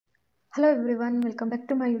Hello everyone, welcome back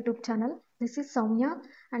to my YouTube channel. This is Soumya,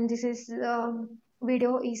 and this is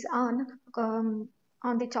video is on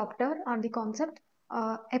the chapter on the concept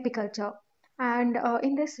apiculture. And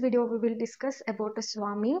in this video, we will discuss about the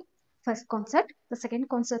swarming. First concept. The second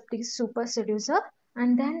concept is super seducer,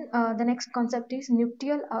 and then the next concept is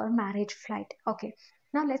nuptial or marriage flight. Okay.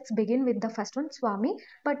 Now let's begin with the first one, swarming.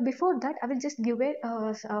 But before that, I will just give a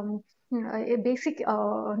basic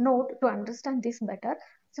note to understand this better.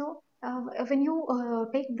 So when you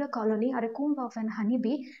take the colony or a comb of an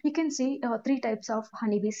honeybee, you can see three types of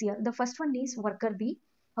honeybees here. The first one is worker bee,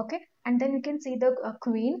 okay, and then you can see the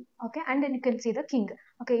queen, okay, and then you can see the king,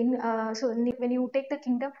 okay. When you take the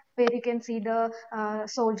kingdom, where you can see the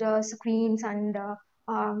soldiers, queens, and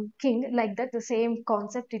king, like that, the same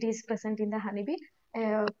concept it is present in the honeybee.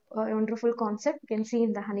 A wonderful concept you can see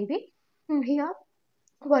in the honeybee. Here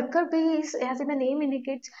worker bees, as in the name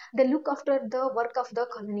indicates, they look after the work of the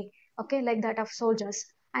colony, okay, like that of soldiers.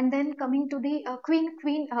 And then coming to the queen,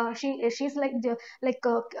 she's like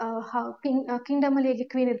how kingdom ಅಲ್ಲಿ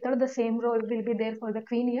queen irtalo, the same role will be there for the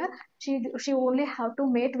queen here. She only have to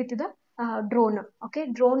mate with the drone,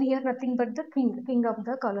 okay. Drone here nothing but the king of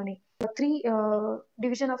the colony. Three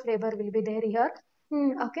division of labor will be there here.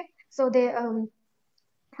 Okay, so they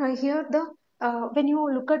here the when you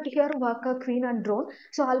look at here worker, queen, and drone,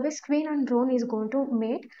 so always queen and drone is going to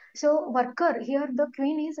mate. So worker here, the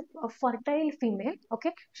queen is a fertile female,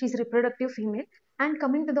 okay, she's reproductive female. And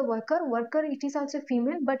coming to the worker it is also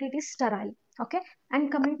female, but it is sterile, okay.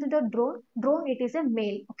 And coming to the drone it is a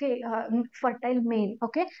male, okay, fertile male,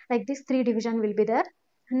 okay. Like this three division will be there.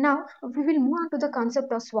 Now we will move on to the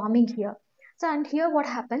concept of swarming here. So, and here what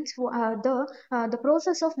happens, the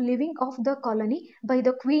process of living of the colony by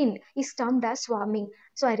the queen is termed as swarming.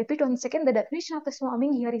 So I repeat once again, the definition of the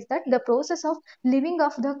swarming here is that the process of living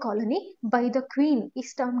of the colony by the queen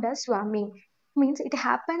is termed as swarming. Means it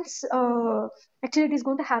happens, actually it is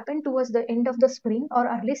going to happen towards the end of the spring or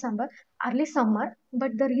early summer,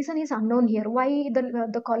 but the reason is unknown here. Why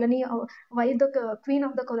the colony, why the queen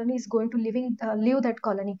of the colony is going to leave that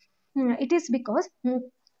colony? It is because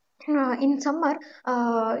in summer,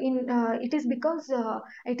 it is because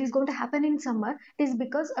it is going to happen in summer. It is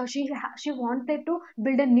because she wanted to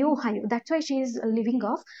build a new hive, that's why she is living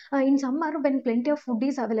off in summer when plenty of food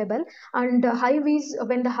is available. And hive is,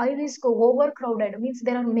 when the hive is overcrowded, means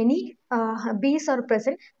there are many bees are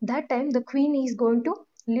present, that time the queen is going to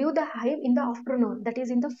leave the hive in the afternoon, that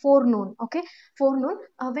is in the forenoon, okay. Forenoon,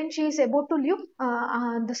 when she is about to leave,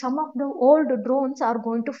 some of the old drones are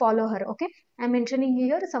going to follow her, okay. I'm mentioning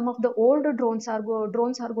here some of the old drones are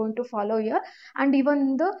going to follow here, and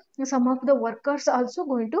even the some of the workers also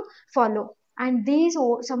going to follow. And these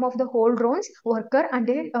some of the old drones, worker, and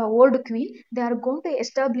a old queen, they are going to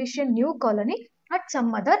establish a new colony at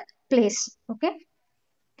some other place. Okay,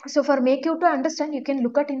 so for make you to understand, you can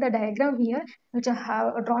look at in the diagram here, which I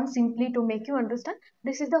have drawn simply to make you understand.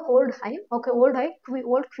 This is the old hive, okay. Old hive,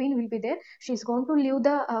 old queen will be there. She's going to leave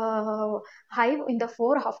the hive in the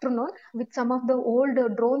 4 afternoon with some of the old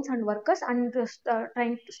drones and workers, and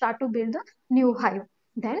trying to start to build the new hive.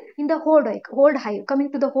 Then in the old hive,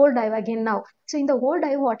 coming to the old hive again now. So in the old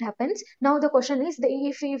hive, what happens now? The question is,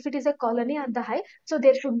 if it is a colony at the hive, so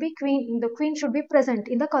there should be queen. The queen should be present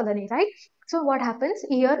in the colony, right? So what happens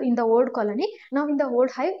here in the old colony? Now in the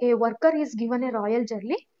old hive, a worker is given a royal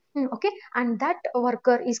jelly. Okay, and that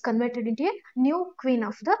worker is converted into a new queen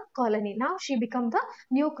of the colony. Now she become the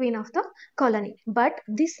new queen of the colony. But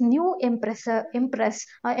this new empressor,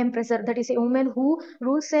 that is a woman who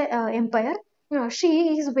rules a empire.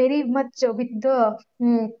 She is very much with the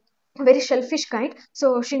very selfish kind.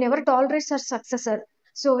 So she never tolerates her successor.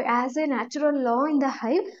 So as a natural law in the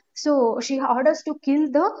hive, so she orders to kill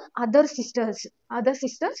the other sisters,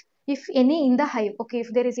 if any in the hive. Okay,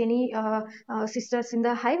 if there is any sisters in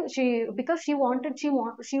the hive, she, because she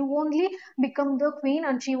only become the queen,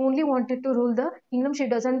 and she only wanted to rule the kingdom. She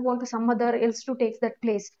doesn't want some other else to take that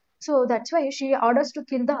place. So that's why she orders to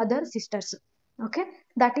kill the other sisters. Okay,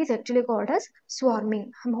 that is actually called as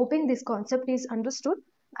swarming. I'm hoping this concept is understood.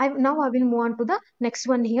 Now I will move on to the next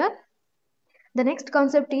one here. The next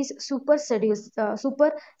concept is super Caesar.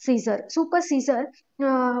 Super Caesar,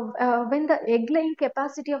 when the egg laying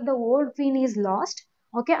capacity of the old queen is lost,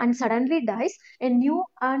 okay, and suddenly dies, a new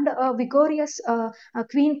and vigorous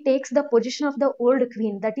queen takes the position of the old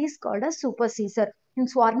queen. That is called as super Caesar. In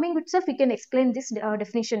swarming itself, we can explain this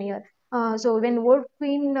definition here. So when old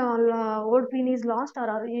queen is lost,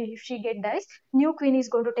 or if she dies, new queen is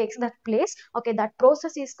going to take that place. Okay, that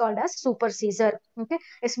process is called as super Caesar. Okay,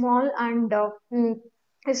 a small and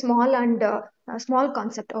a small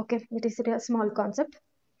concept. Okay, it is a small concept.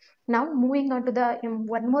 Now moving on to the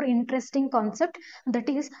one more interesting concept, that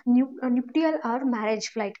is nuptial or marriage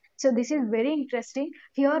flight. So this is very interesting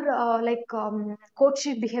here,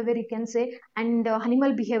 courtship behavior you can say, and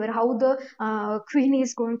animal behavior, how the queen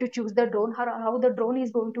is going to choose the drone, how the drone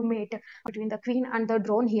is going to mate between the queen and the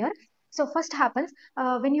drone here. So first happens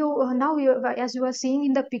when you now you, as you are seeing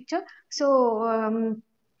in the picture, so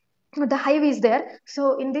the hive is there. So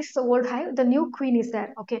in this old hive the new queen is there.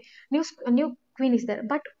 Okay, new queen is there,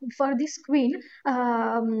 but for this queen,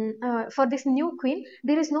 for this new queen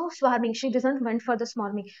there is no swarming, she doesn't went for the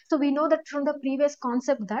swarming. So we know that from the previous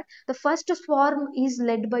concept that the first swarm is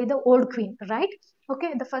led by the old queen, right?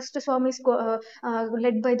 Okay, the first swarm is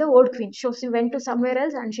led by the old queen, so she went to somewhere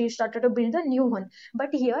else and she started to build a new one.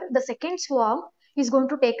 But here the second swarm is going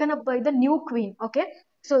to taken up by the new queen. Okay,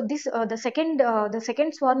 so this the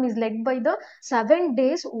second swarm is led by the 7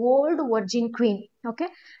 days old virgin queen. Okay,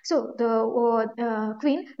 so the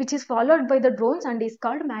queen which is followed by the drones and is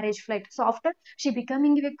called marriage flight. So after she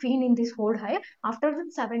becoming a queen in this old hive, after the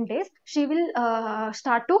 7 days she will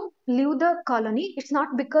start to leave the colony. It's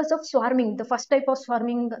not because of swarming, the first type of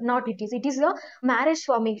swarming, not it is, it is a marriage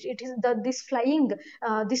swarming. It is the this flying,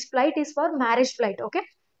 this flight is for marriage flight. Okay,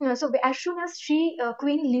 so as soon as she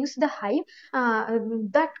queen leaves the hive,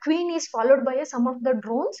 that queen is followed by some of the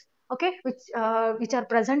drones. Okay, which are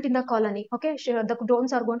present in the colony. Okay, the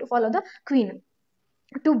drones are going to follow the queen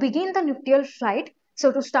to begin the nuptial flight.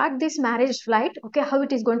 So to start this marriage flight, okay, how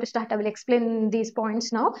it is going to start, I will explain these points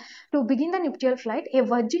now. To begin the nuptial flight, a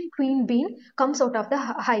virgin queen bee comes out of the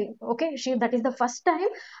hive. Okay, that is the first time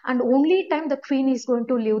and only time the queen is going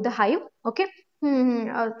to leave the hive. Okay,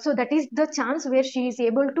 so that is the chance where she is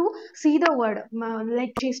able to see the world,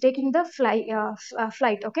 like she is taking the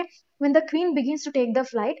flight. Okay, when the queen begins to take the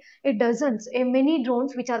flight, it doesn't. Many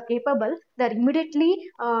drones which are capable, that immediately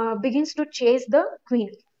begins to chase the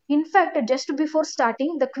queen. In fact, just before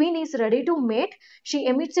starting, the queen is ready to mate. She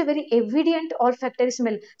emits a very evident olfactory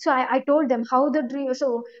smell. So I told them how the so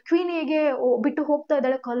queen ಹೇಗೆ ಬಿಟ್ಟು ಹೋಗ್ತಾ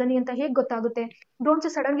ಇದ್ದಾಳೆ colony ಅಂತ ಹೇಗೆ ಗೊತ್ತಾಗುತ್ತೆ, drones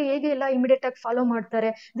suddenly ಹೇಗೆ ಎಲ್ಲ immediate ಆಗಿ ಫಾಲೋ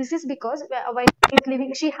ಮಾಡ್ತಾರೆ. This is because while is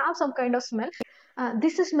living, she have some kind of smell.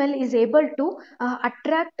 This smell is able to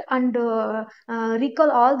attract and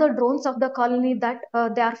recall all the drones of the colony that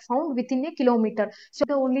they are found within a kilometer.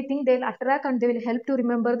 So the only thing they'll attract and they will help to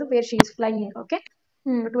remember the where she is flying. Okay,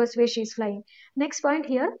 towards where she is flying. Next point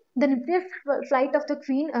here, the nuclear flight of the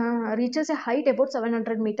queen reaches a height about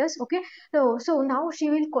 700 meters. Okay, so now she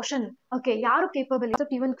will question, okay, yaru capable, so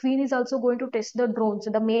even queen is also going to test the drones,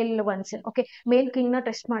 the male ones. Okay, male king na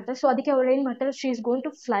test ಮಾಡ್ತಾರೆ. So ಅದಕ್ಕೆ ಅವಳು ಏನು ಮಾಡ್ತಾರೆ, she is going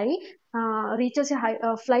to fly, reaches a high,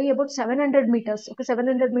 fly about 700 meters. Okay,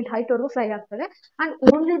 700 meter height ವರೆಗೂ fly ಆಗ್ತಾರೆ. And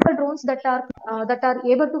only the drones that are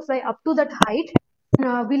able to fly up to that height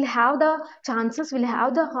will have the chances, will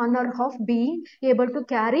have the honor of being able to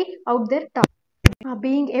carry out their task,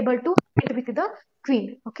 being able to meet with the queen.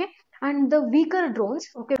 Okay, and the weaker drones,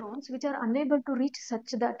 okay, drones which are unable to reach such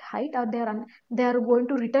that height, or they are going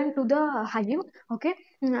to return to the hive. Okay,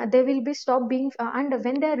 they will be stopped being and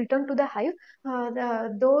when they return to the hive,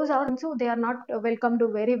 those are also they are not welcomed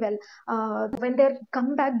very well. When they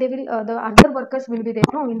come back, they will the other workers will be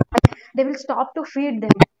there, no, they will stop to feed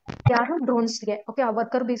them. ಯಾರು ಡ್ರೋನ್ಸ್ಗೆ, okay, ಆ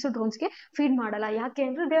worker ಬೇಸು ಡ್ರೋನ್ಸ್ಗೆ feed ಮಾಡಲ್ಲ. ಯಾಕೆ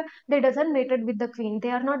ಅಂದ್ರೆ they doesn't mated with the queen, they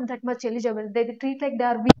are not that much eligible, they treat like they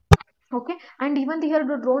are weak. Okay, and even here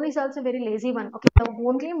the drone is also very lazy one. Okay, the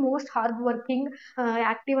only most hard working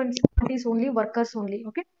active and smart is only workers only.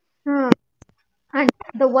 Okay, and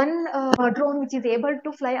the one drone which is able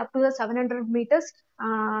to fly up to the 700 meters,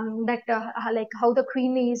 that like how the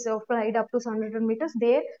queen is flied up to 700 meters,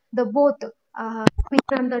 there the both queen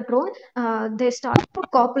and the drone, they start to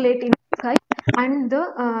copulate in the sky, and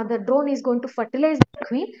the drone is going to fertilize the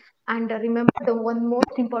queen. And remember, the one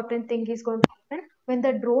most important thing is going to happen when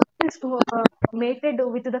the drone is mated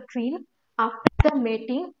with the queen. After the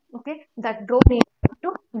mating, okay, that drone is going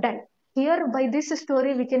to die. Here by this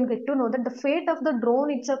story we can get to know that the fate of the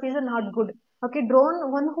drone itself is not good. Okay, drone,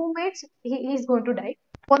 one who mates, he is going to die.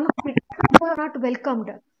 One who are not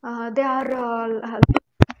welcomed, they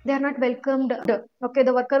are not welcomed. Okay,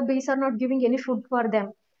 the worker bees are not giving any food for them.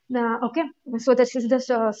 Okay, so this is the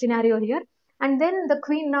scenario here. And then the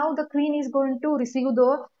queen, now the queen is going to receive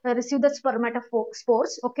the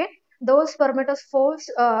spermatospores. Okay, those spermatospores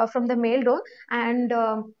from the male drone, and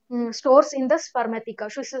stores in the spermatheca.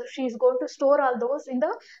 She is going to store all those in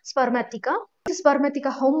the spermatheca.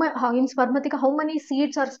 Spermatheca, in spermatheca how many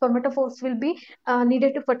seeds or spermatophores will be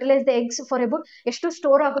needed to fertilize the eggs for about ಎಷ್ಟು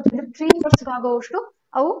store ಆಗುತ್ತೆ ಅಂದ್ರೆ 3 years ಆಗೋವಷ್ಟು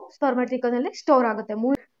ಅವು ಸ್ಪರ್ಮೆಟಿಕನಲ್ಲಿ store ಆಗುತ್ತೆ.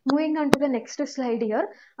 Moving on to the next slide here,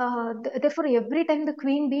 therefore every time the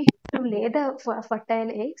queen bee lay the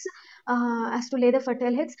fertile eggs,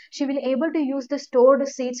 she will able to use the stored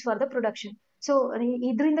seeds for the production. So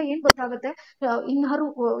idrinda ಏನು ಗೊತ್ತಾಗುತ್ತೆ,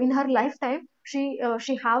 in her lifetime she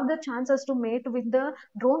have the chances to mate with the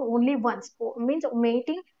drone only once. Means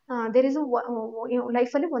mating, there is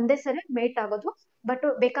life ಅಲ್ಲಿ ಒಂದೇ ಸರಿ mate ಆಗೋದು. But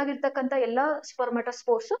ಬೇಕಾಗಿರ್ತಕ್ಕಂಥ ಎಲ್ಲ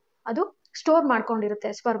ಸ್ಪರ್ಮಟೋಸ್ಪೋರ್ಸ್ ಅದು store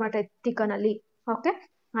ಮಾಡ್ಕೊಂಡಿರುತ್ತೆ ಸ್ಪರ್ಮಟೆಥಿಕನ್ ಅಲ್ಲಿ. Okay,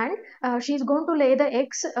 and she is going to lay the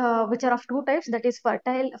eggs, which are of two types, that is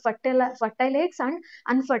fertile eggs and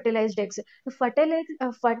unfertilized eggs. The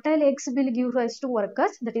fertile eggs will give rise to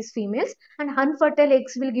workers, that is females, and unfertile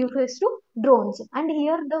eggs will give rise to drones. And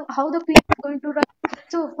here the how the queen is going to run.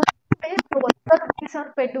 So first day, the worker bees are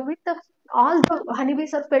fed with all the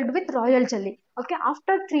honeybees are fed with royal jelly. Okay,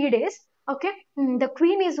 after 3 days, okay, the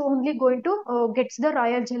queen is only going to gets the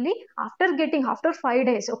royal jelly. After 5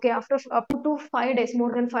 days, okay, after up to 5 days,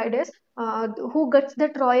 more than 5 days, who gets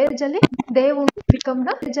that royal jelly, they won't become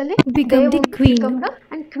the jelly, Become the become queen. the,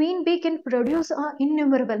 and queen bee can produce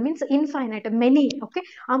innumerable, means infinite, many, okay,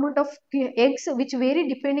 amount of eggs, which vary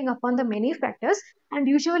depending upon the many factors. And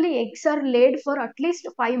usually eggs are laid for at least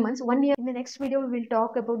 5 months, 1 year. In the next video we will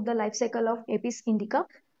talk about the life cycle of Apis indica.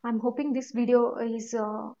 I'm hoping this video is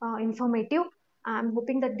informative. I'm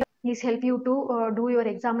hoping that this help you to do your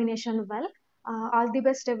examination well. All the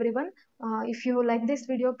best everyone. If you like this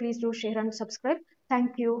video, please do share and subscribe.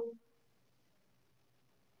 Thank you.